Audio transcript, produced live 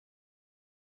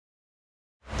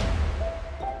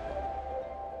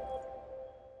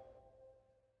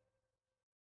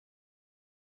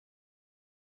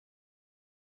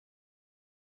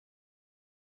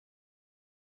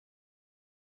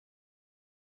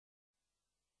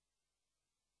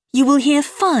You will hear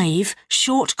 5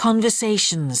 short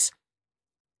conversations.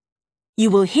 You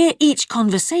will hear each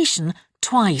conversation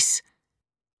twice.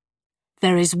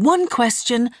 There is 1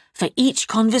 question for each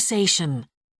conversation.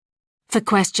 For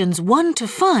questions 1 to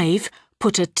 5,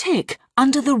 put a tick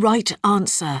under the right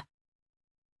answer.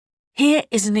 Here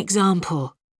is an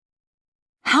example.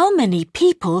 How many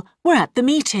people were at the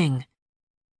meeting?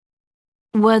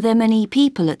 Were there many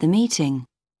people at the meeting?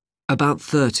 About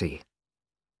 30.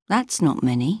 That's not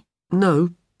many. No,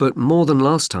 but more than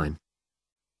last time.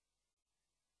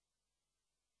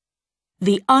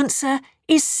 The answer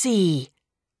is C.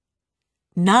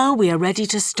 Now we are ready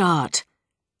to start.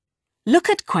 Look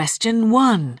at question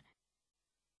 1.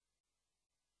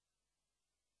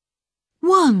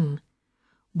 1.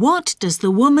 What does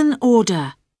the woman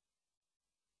order?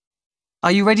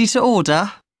 Are you ready to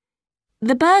order?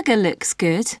 The burger looks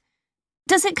good.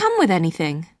 Does it come with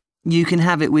anything? You can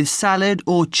have it with salad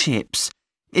or chips.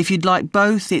 If you'd like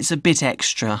both, it's a bit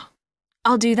extra.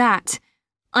 I'll do that.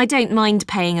 I don't mind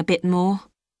paying a bit more.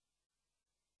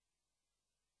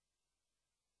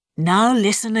 Now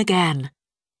listen again.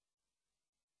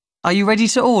 Are you ready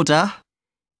to order?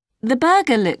 The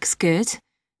burger looks good.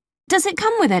 Does it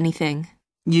come with anything?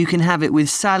 You can have it with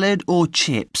salad or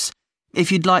chips.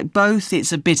 If you'd like both,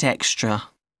 it's a bit extra.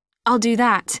 I'll do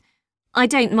that. I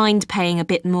don't mind paying a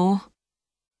bit more.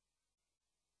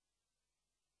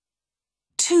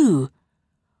 2.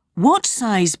 What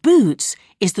size boots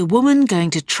is the woman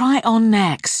going to try on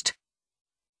next?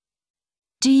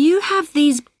 Do you have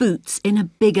these boots in a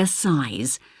bigger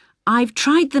size? I've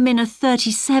tried them in a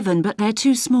 37, but they're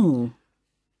too small.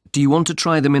 Do you want to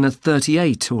try them in a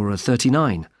 38 or a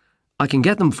 39? I can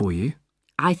get them for you.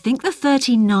 I think the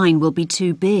 39 will be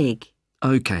too big.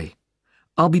 OK.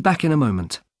 I'll be back in a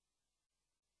moment.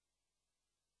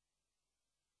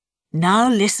 Now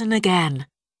listen again.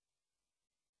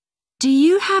 Do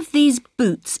you have these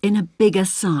boots in a bigger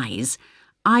size?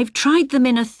 I've tried them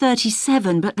in a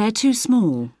 37, but they're too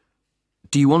small.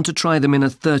 Do you want to try them in a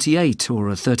 38 or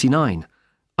a 39?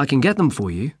 I can get them for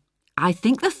you. I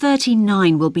think the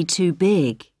 39 will be too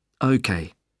big.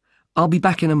 OK. I'll be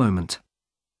back in a moment.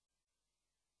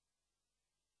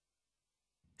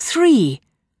 3.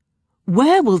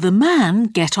 Where will the man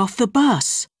get off the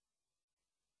bus?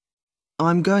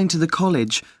 I'm going to the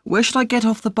college. Where should I get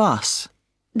off the bus?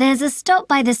 There's a stop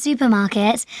by the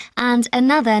supermarket and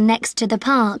another next to the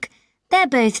park. They're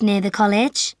both near the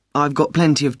college. I've got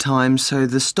plenty of time, so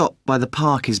the stop by the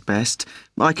park is best.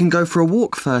 I can go for a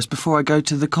walk first before I go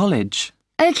to the college.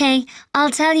 OK,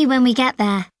 I'll tell you when we get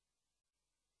there.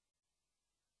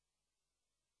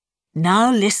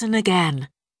 Now listen again.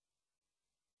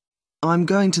 I'm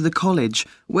going to the college.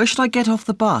 Where should I get off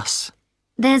the bus?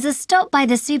 There's a stop by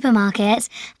the supermarket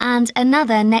and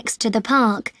another next to the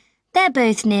park. They're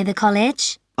both near the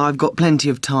college. I've got plenty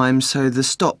of time, so the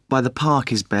stop by the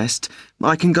park is best.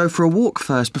 I can go for a walk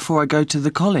first before I go to the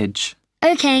college.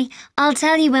 OK, I'll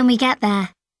tell you when we get there.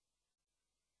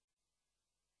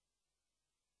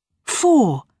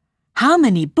 4. How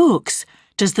many books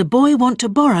does the boy want to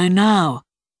borrow now?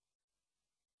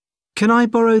 Can I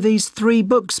borrow these 3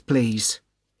 books, please?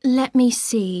 Let me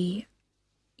see.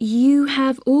 You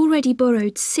have already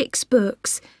borrowed 6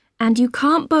 books, and you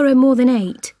can't borrow more than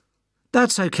 8.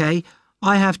 That's OK.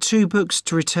 I have 2 books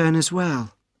to return as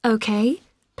well. OK.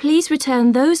 Please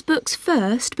return those books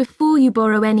first before you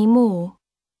borrow any more.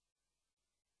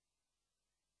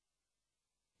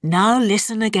 Now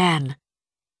listen again.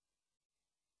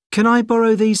 Can I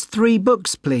borrow these 3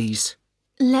 books, please?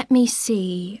 Let me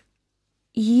see.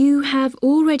 You have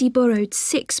already borrowed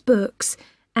 6 books,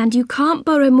 and you can't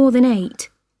borrow more than 8.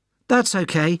 That's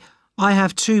OK. I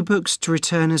have 2 books to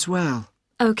return as well.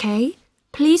 OK.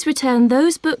 Please return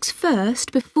those books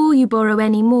first before you borrow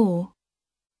any more.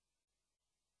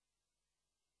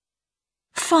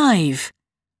 5.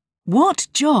 What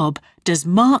job does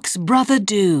Mark's brother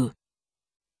do?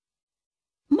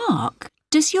 Mark,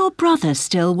 does your brother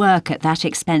still work at that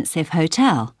expensive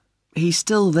hotel? He's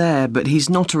still there, but he's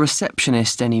not a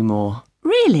receptionist anymore.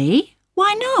 Really?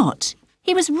 Why not?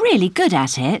 He was really good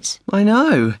at it. I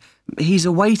know. He's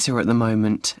a waiter at the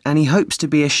moment, and he hopes to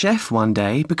be a chef one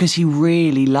day because he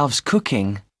really loves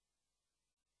cooking.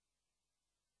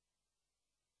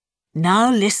 Now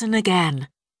listen again.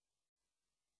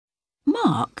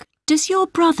 Mark, does your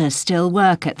brother still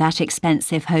work at that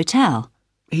expensive hotel?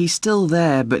 He's still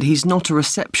there, but he's not a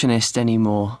receptionist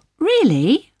anymore.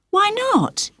 Really? Why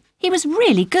not? He was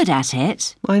really good at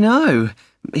it. I know.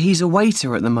 He's a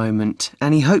waiter at the moment,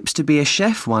 and he hopes to be a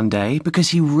chef one day because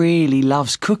he really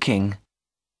loves cooking.